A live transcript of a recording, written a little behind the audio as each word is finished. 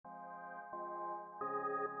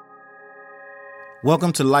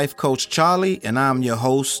Welcome to Life Coach Charlie, and I'm your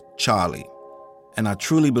host, Charlie. And I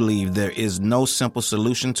truly believe there is no simple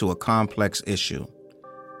solution to a complex issue.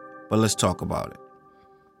 But let's talk about it.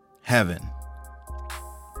 Heaven.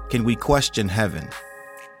 Can we question heaven?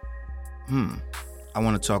 I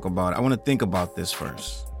want to think about this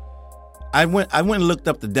first. I went and looked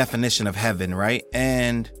up the definition of heaven, right?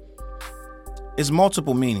 And it's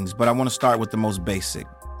multiple meanings, but I want to start with the most basic.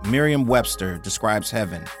 Merriam-Webster describes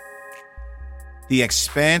heaven: the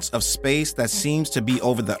expanse of space that seems to be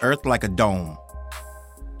over the earth like a dome.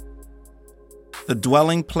 The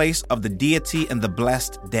dwelling place of the deity and the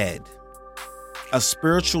blessed dead. A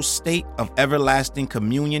spiritual state of everlasting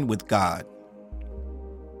communion with God.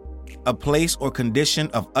 A place or condition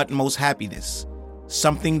of utmost happiness.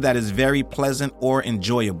 Something that is very pleasant or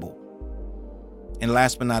enjoyable. And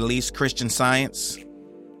last but not least, Christian Science.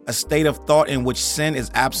 A state of thought in which sin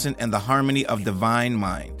is absent and the harmony of divine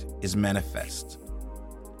mind is manifest.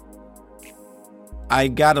 I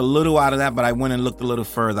got a little out of that, but I went and looked a little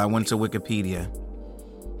further. I went to Wikipedia.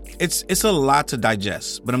 It's a lot to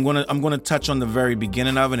digest, but I'm gonna touch on the very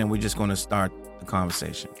beginning of it, and we're just gonna start the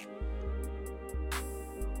conversation.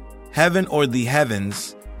 Heaven or the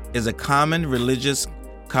heavens is a common religious,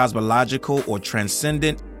 cosmological, or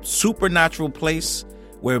transcendent supernatural place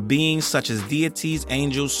where beings such as deities,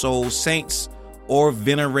 angels, souls, saints, or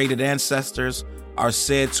venerated ancestors are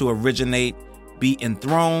said to originate, be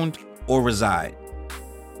enthroned, or reside.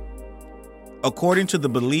 According to the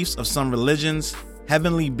beliefs of some religions,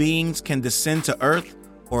 heavenly beings can descend to earth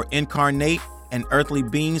or incarnate, and earthly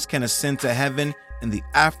beings can ascend to heaven in the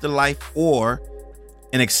afterlife or,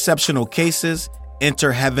 in exceptional cases,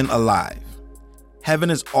 enter heaven alive.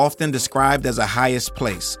 Heaven is often described as a highest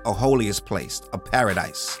place, a holiest place, a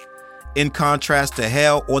paradise, in contrast to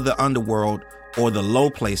hell or the underworld or the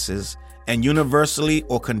low places, and universally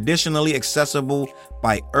or conditionally accessible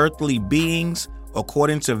by earthly beings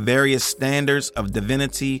according to various standards of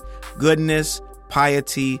divinity, goodness,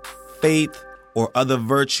 piety, faith, or other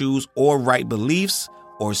virtues or right beliefs,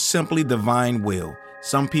 or simply divine will.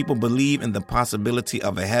 Some people believe in the possibility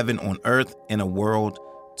of a heaven on earth in a world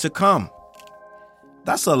to come.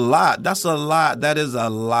 That's a lot. That is a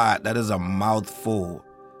lot. That is a mouthful.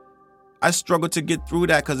 I struggle to get through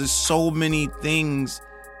that because there's so many things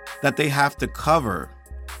that they have to cover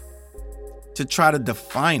to try to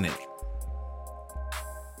define it.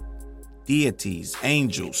 Deities,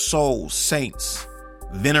 angels, souls, saints,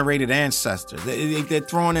 venerated ancestors. They're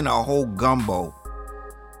throwing in a whole gumbo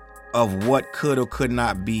of what could or could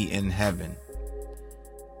not be in heaven.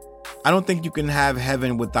 I don't think you can have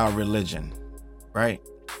heaven without religion, right?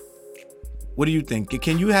 What do you think?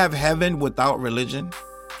 Can you have heaven without religion?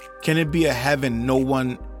 Can it be a heaven no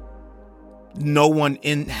one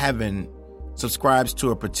in heaven subscribes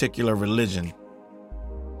to a particular religion?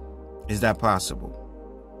 Is that possible?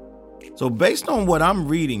 So based on what I'm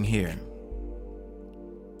reading here,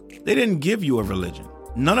 they didn't give you a religion.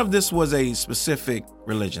 None of this was a specific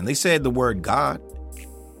religion. They said the word God.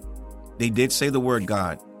 They did say the word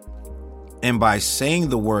God. And by saying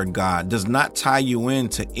the word God does not tie you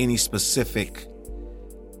into any specific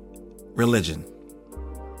religion.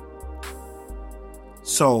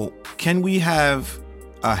 So can we have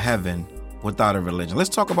a heaven without a religion? Let's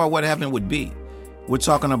talk about what heaven would be. We're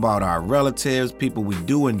talking about our relatives, people we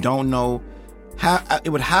do and don't know. It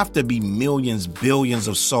would have to be millions, billions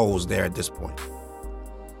of souls there at this point.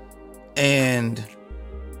 And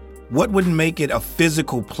what would make it a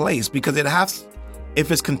physical place? Because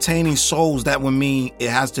if it's containing souls, that would mean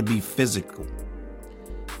it has to be physical.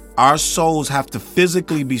 Our souls have to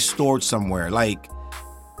physically be stored somewhere, like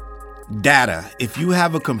data. If you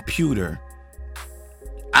have a computer,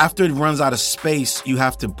 after it runs out of space, you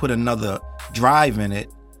have to put another drive in it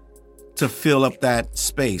to fill up that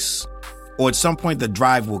space. Or at some point, the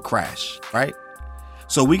drive will crash, right?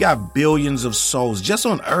 So we got billions of souls. Just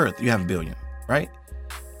on earth, you have a billion, right?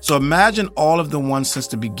 So imagine all of the ones since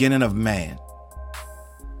the beginning of man,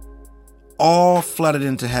 all flooded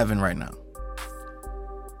into heaven right now.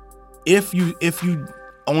 If you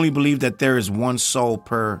only believe that there is one soul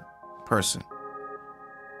per person,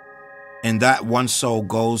 and that one soul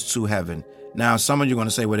goes to heaven. Now, some of you are going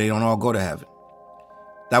to say, well, they don't all go to heaven.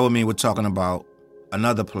 That would mean we're talking about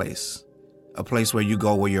another place, a place where you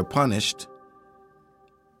go where you're punished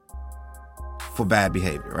for bad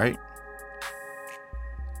behavior, right?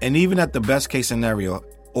 And even at the best case scenario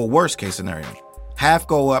or worst case scenario, half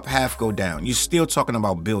go up, half go down. You're still talking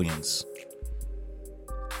about billions.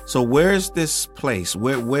 So where's this place?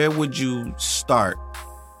 Where would you start?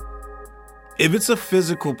 If it's a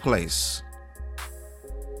physical place,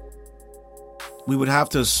 we would have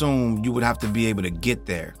to assume you would have to be able to get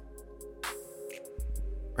there.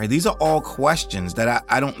 Right? These are all questions that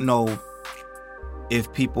I don't know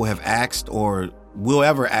if people have asked or will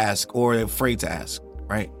ever ask or are afraid to ask,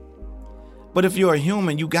 right? But if you're a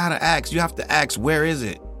human, you gotta ask. You have to ask, where is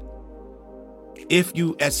it? If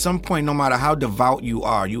you, at some point, no matter how devout you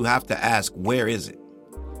are, you have to ask, where is it?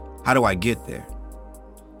 How do I get there?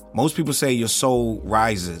 Most people say your soul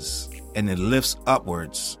rises and it lifts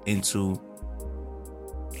upwards into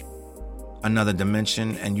another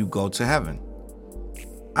dimension and you go to heaven.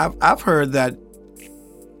 I've heard that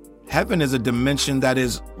heaven is a dimension that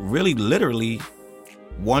is really literally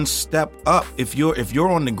one step up. If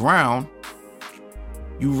you're on the ground,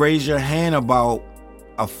 you raise your hand about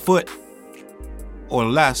a foot or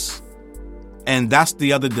less, and that's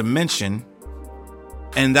the other dimension.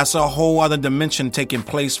 And that's a whole other dimension taking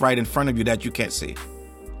place right in front of you that you can't see.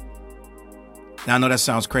 Now, I know that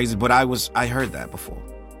sounds crazy, but I heard that before.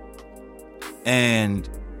 And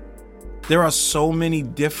there are so many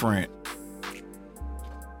different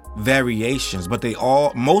variations, but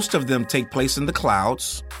most of them take place in the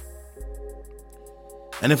clouds.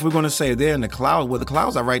 And if we're going to say they're in the clouds, well, the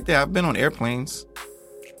clouds are right there. I've been on airplanes.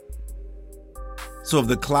 So if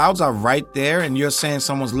the clouds are right there and you're saying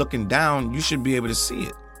someone's looking down, you should be able to see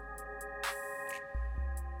it.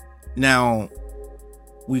 Now,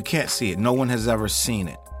 we can't see it. No one has ever seen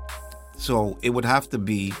it. So it would have to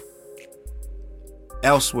be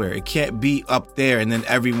elsewhere. It can't be up there and then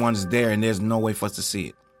everyone's there and there's no way for us to see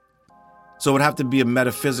it. So it would have to be a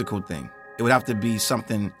metaphysical thing. It would have to be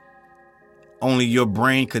something only your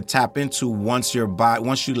brain could tap into once you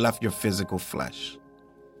left your physical flesh.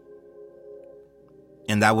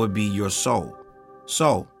 And that would be your soul.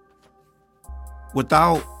 So,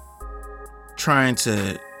 without trying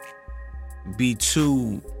to be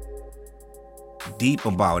too deep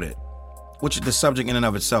about it, which is the subject in and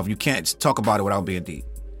of itself, you can't talk about it without being deep.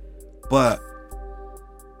 But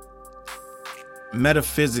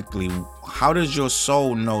metaphysically, how does your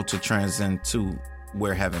soul know to transcend to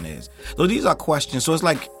where heaven is? So these are questions. So it's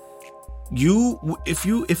like if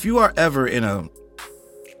you are ever in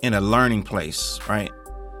a learning place, right,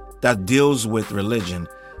 that deals with religion,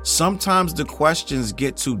 sometimes the questions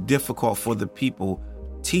get too difficult for the people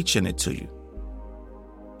teaching it to you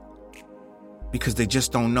because they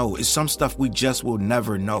just don't know. It's some stuff we just will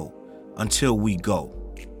never know until we go.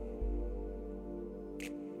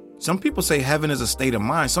 Some people say heaven is a state of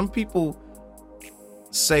mind. Some people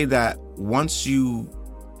say that once you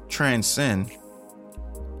transcend,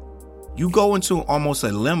 you go into almost a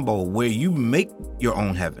limbo where you make your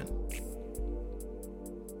own heaven.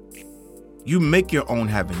 You make your own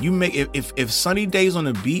heaven. You make if sunny days on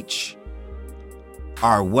the beach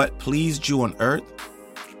are what pleased you on earth,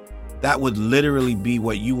 that would literally be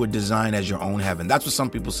what you would design as your own heaven. That's what some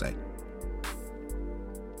people say.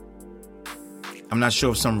 I'm not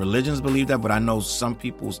sure if some religions believe that, but I know some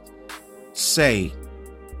people say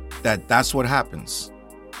that that's what happens.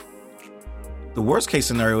 The worst case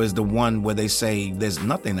scenario is the one where they say there's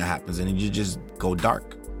nothing that happens and you just go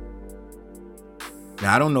dark.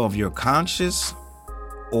 Now, I don't know if you're conscious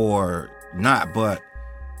or not, but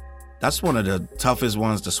that's one of the toughest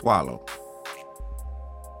ones to swallow.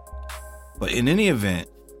 But in any event,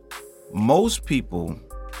 most people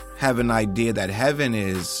have an idea that heaven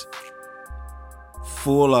is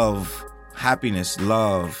full of happiness,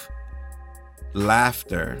 love,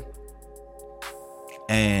 laughter,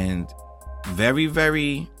 and very,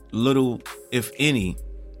 very little, if any,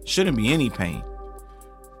 shouldn't be any pain.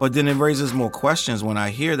 But then it raises more questions when I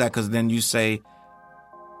hear that, because then you say,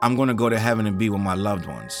 I'm going to go to heaven and be with my loved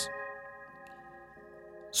ones.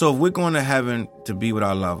 So if we're going to heaven to be with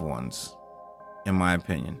our loved ones, in my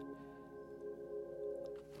opinion,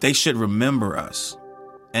 they should remember us.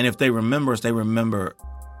 And if they remember us, they remember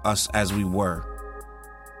us as we were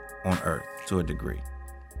on earth to a degree.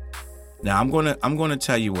 Now, I'm going to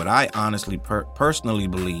tell you what I honestly personally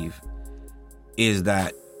believe is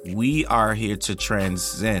that we are here to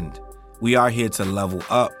transcend. We are here to level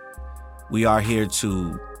up. We are here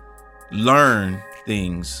to learn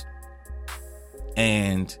things.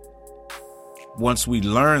 And once we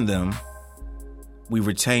learn them, we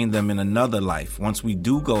retain them in another life. Once we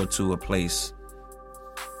do go to a place,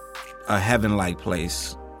 a heaven-like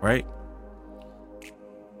place, right?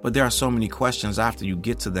 But there are so many questions after you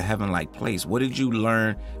get to the heaven-like place. What did you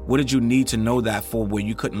learn? What did you need to know that for where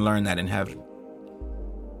you couldn't learn that in heaven?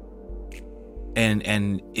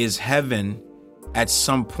 And is heaven at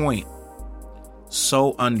some point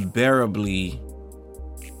so unbearably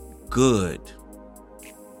good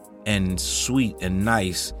and sweet and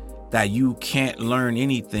nice that you can't learn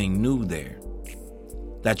anything new there?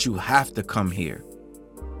 that you have to come here.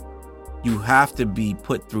 You have to be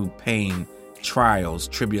put through pain, trials,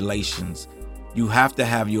 tribulations. You have to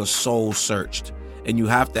have your soul searched, and you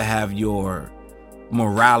have to have your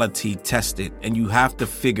morality tested, and you have to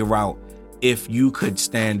figure out if you could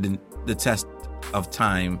stand the test of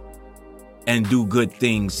time and do good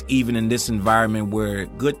things, even in this environment where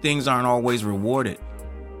good things aren't always rewarded.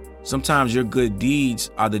 Sometimes your good deeds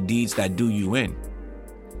are the deeds that do you in.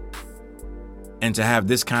 And to have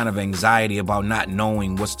this kind of anxiety about not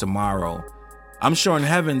knowing what's tomorrow, I'm sure in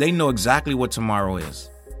heaven they know exactly what tomorrow is.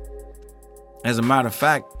 As a matter of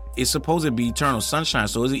fact, it's supposed to be eternal sunshine,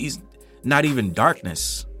 so it's not even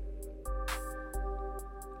darkness.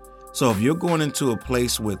 So if you're going into a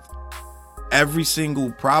place with every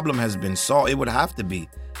single problem has been solved, it would have to be,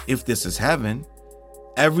 if this is heaven,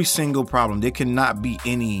 every single problem. There cannot be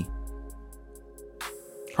any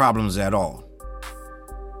problems at all.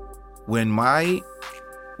 When I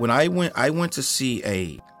went to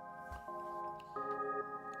see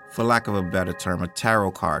for lack of a better term, a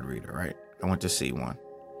tarot card reader, right? I went to see one.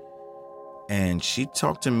 And she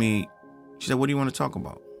talked to me. She said, "What do you want to talk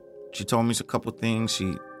about?" She told me a couple things.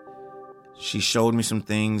 She showed me some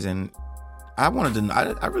things, and I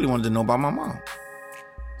really wanted to know about my mom.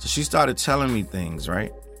 So she started telling me things,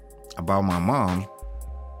 right, about my mom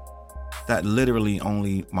that literally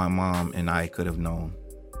only my mom and I could have known,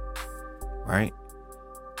 right?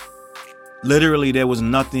 Literally, there was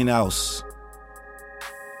nothing else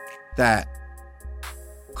that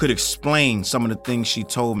could explain some of the things she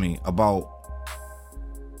told me about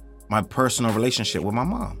my personal relationship with my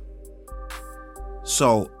mom.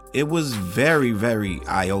 So it was very, very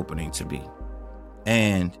eye-opening to me.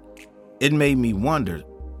 And it made me wonder,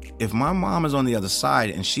 if my mom is on the other side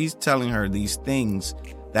and she's telling her these things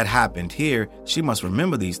that happened here, she must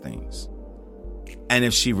remember these things. And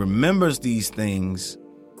if she remembers these things,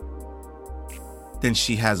 then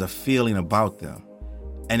she has a feeling about them.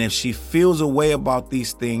 And if she feels a way about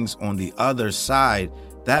these things on the other side,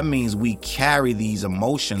 that means we carry these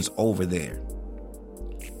emotions over there.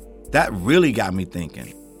 That really got me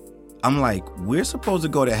thinking. I'm like, we're supposed to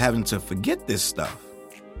go to heaven to forget this stuff.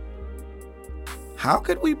 How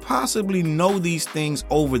could we possibly know these things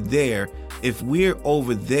over there if we're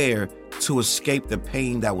over there to escape the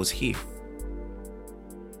pain that was here?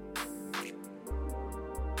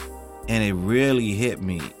 And it really hit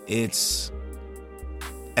me. It's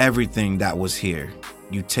everything that was here.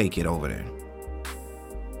 You take it over there.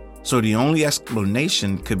 So the only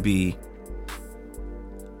explanation could be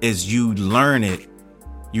is you learn it,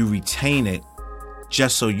 you retain it,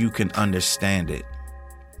 just so you can understand it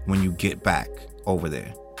when you get back over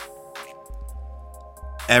there.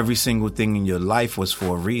 Every single thing in your life was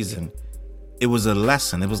for a reason. It was a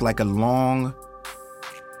lesson. It was like a long,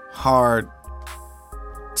 hard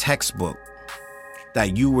textbook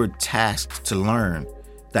that you were tasked to learn,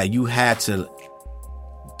 that you had to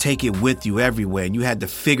take it with you everywhere, and you had to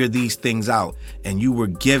figure these things out, and you were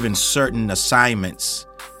given certain assignments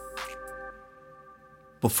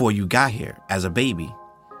before you got here as a baby.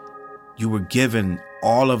 You were given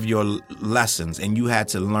all of your lessons, and you had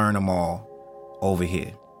to learn them all over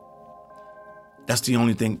here. That's the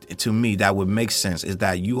only thing to me that would make sense, is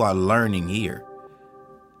that you are learning here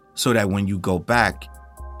so that when you go back,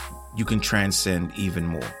 you can transcend even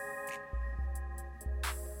more.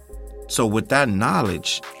 So with that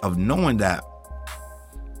knowledge of knowing that,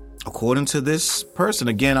 according to this person,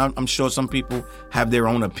 again, I'm sure some people have their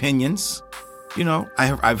own opinions. You know,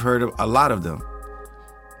 I've heard a lot of them,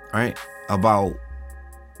 right, about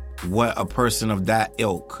what a person of that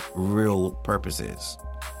ilk real purpose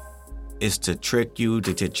is to trick you,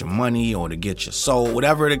 to get your money, or to get your soul,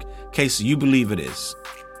 whatever the case you believe it is.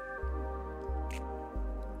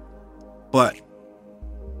 But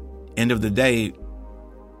end of the day,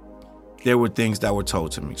 there were things that were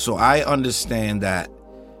told to me. So I understand that,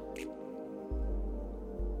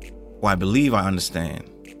 well, I believe I understand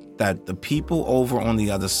that the people over on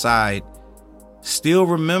the other side still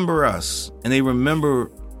remember us, and they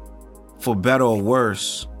remember, for better or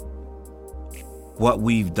worse, what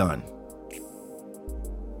we've done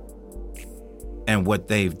and what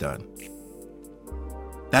they've done.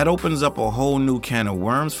 That opens up a whole new can of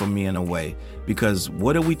worms for me in a way, because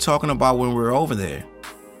what are we talking about when we're over there?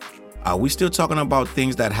 Are we still talking about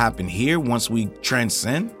things that happen here once we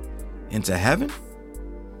transcend into heaven?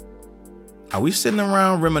 Are we sitting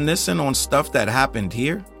around reminiscing on stuff that happened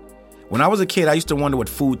here? When I was a kid, I used to wonder what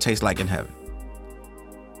food tastes like in heaven.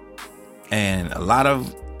 And a lot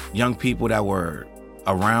of young people that were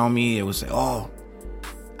around me, it would say, "Oh,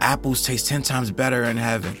 apples taste 10 times better in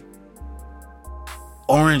heaven."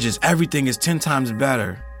 Oranges, everything is 10 times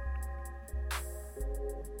better.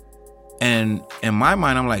 And in my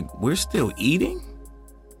mind, I'm like, we're still eating?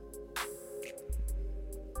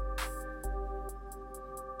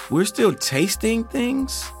 We're still tasting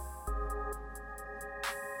things?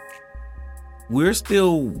 We're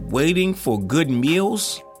still waiting for good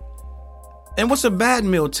meals? And what's a bad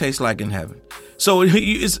meal taste like in heaven? So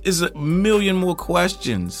it's a million more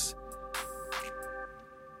questions,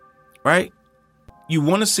 right? You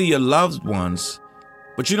want to see your loved ones,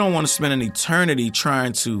 but you don't want to spend an eternity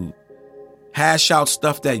trying to hash out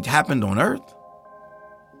stuff that happened on earth.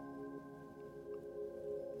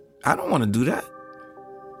 I don't want to do that.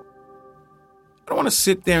 I don't want to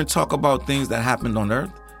sit there and talk about things that happened on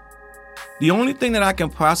earth. The only thing that I can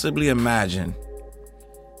possibly imagine,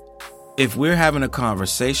 if we're having a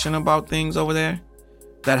conversation about things over there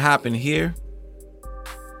that happened here,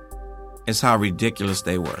 is how ridiculous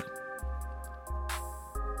they were.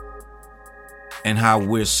 And how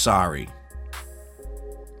we're sorry.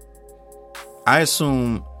 I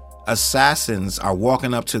assume assassins are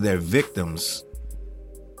walking up to their victims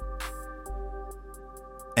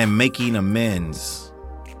and making amends.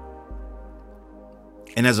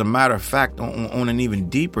 And as a matter of fact, on an even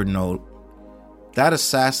deeper note, that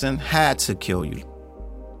assassin had to kill you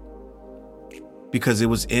because it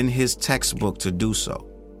was in his textbook to do so.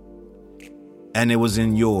 And it was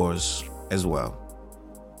in yours as well.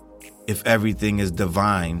 If everything is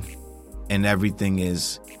divine and everything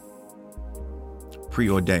is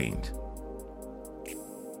preordained.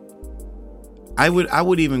 I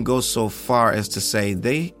would even go so far as to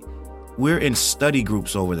say we're in study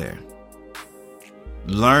groups over there,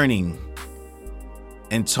 learning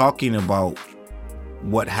and talking about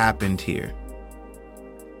what happened here.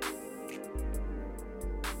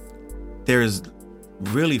 There's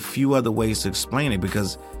really few other ways to explain it,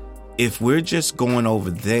 because if we're just going over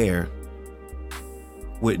there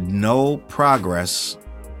with no progress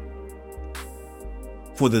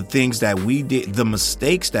for the things that we did, the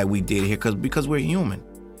mistakes that we did here, because we're human.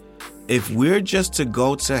 If we're just to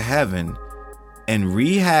go to heaven and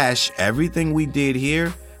rehash everything we did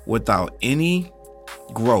here without any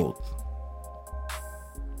growth,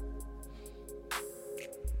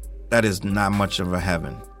 that is not much of a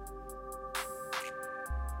heaven.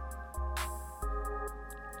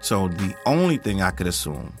 So the only thing I could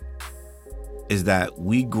assume is that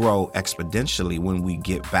we grow exponentially when we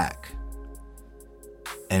get back.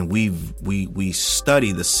 And we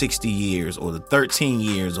study the 60 years or the 13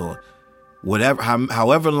 years or whatever,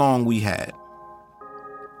 however long we had.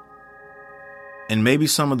 And maybe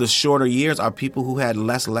some of the shorter years are people who had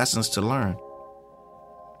less lessons to learn.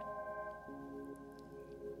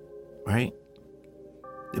 Right?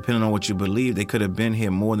 Depending on what you believe, they could have been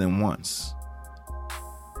here more than once.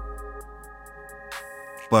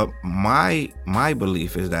 But my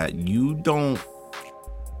belief is that you don't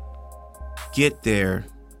get there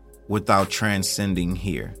without transcending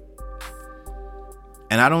here.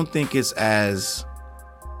 And I don't think it's as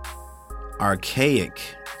archaic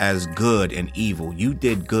as good and evil. You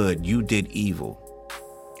did good, you did evil.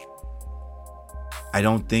 I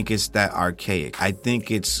don't think it's that archaic. I think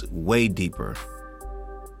it's way deeper.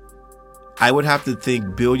 I would have to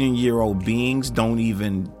think billion-year-old beings don't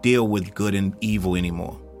even deal with good and evil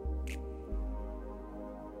anymore.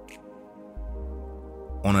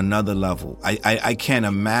 On another level, I can't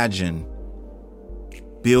imagine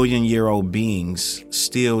billion-year-old beings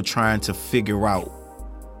still trying to figure out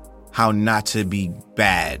how not to be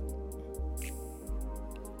bad.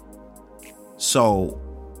 So,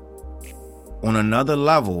 on another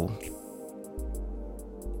level,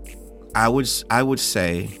 I would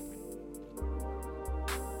say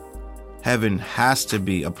heaven has to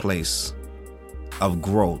be a place of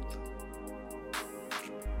growth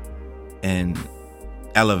and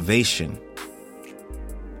elevation.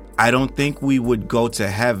 I don't think we would go to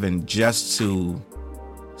heaven just to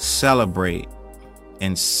celebrate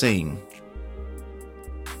and sing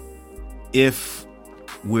if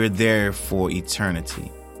we're there for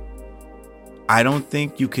eternity. I don't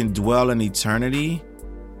think you can dwell in eternity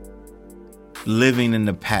living in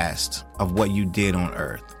the past of what you did on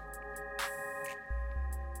earth.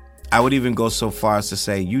 I would even go so far as to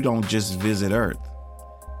say you don't just visit earth.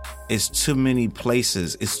 It's too many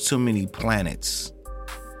places. It's too many planets.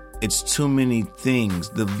 It's too many things.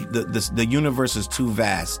 The universe is too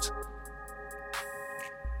vast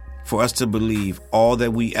for us to believe all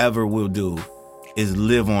that we ever will do is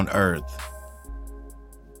live on earth,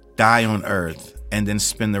 die on earth, and then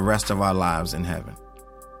spend the rest of our lives in heaven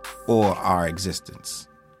or our existence.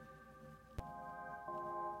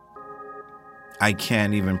 I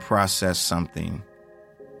can't even process something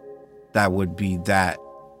that would be that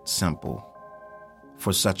simple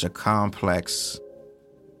for such a complex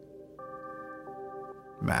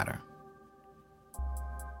matter.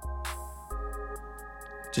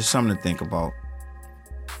 Just something to think about.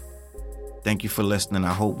 Thank you for listening.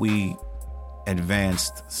 I hope we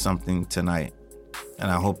advanced something tonight. And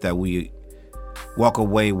I hope that we walk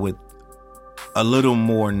away with a little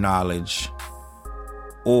more knowledge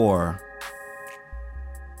or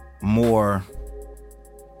more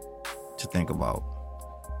to think about.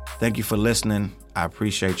 Thank you for listening. I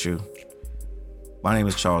appreciate you. My name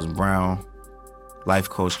is Charles Brown. Life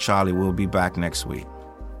Coach Charlie will be back next week.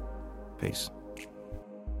 Peace.